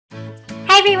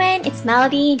everyone, it's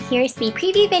Melodee and here's the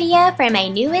preview video for my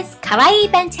newest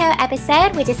Kawaii Bento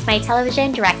episode, which is my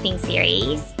television directing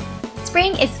series.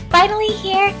 Spring is finally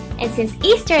here, and since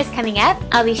Easter is coming up,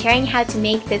 I'll be sharing how to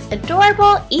make this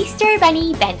adorable Easter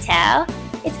bunny bento.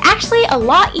 It's actually a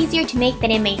lot easier to make than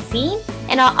it may seem,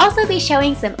 and I'll also be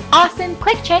showing some awesome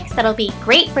quick tricks that'll be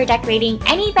great for decorating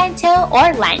any bento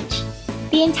or lunch.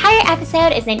 The entire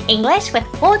episode is in English with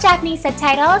full Japanese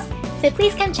subtitles, so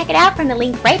please come check it out from the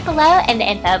link right below in the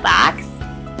info box.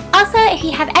 Also, if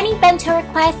you have any bento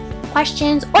requests,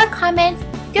 questions, or comments,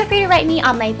 feel free to write me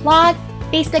on my blog,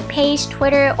 Facebook page,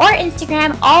 Twitter, or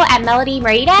Instagram, all at Melodee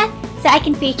Marita, so I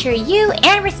can feature you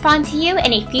and respond to you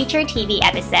in a future TV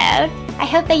episode. I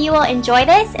hope that you will enjoy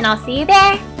this, and I'll see you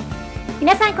there!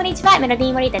 皆さんこんにちは、メロディ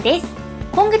ーモリタです。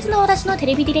今月の私のテ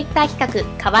レビディレクター企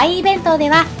画、かわいい弁当で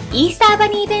は、イースターバ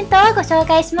ニー弁当をご紹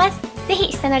介します。ぜ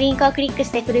ひ下のリンクをクリック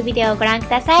してフルビデオをご覧く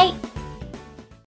ださい。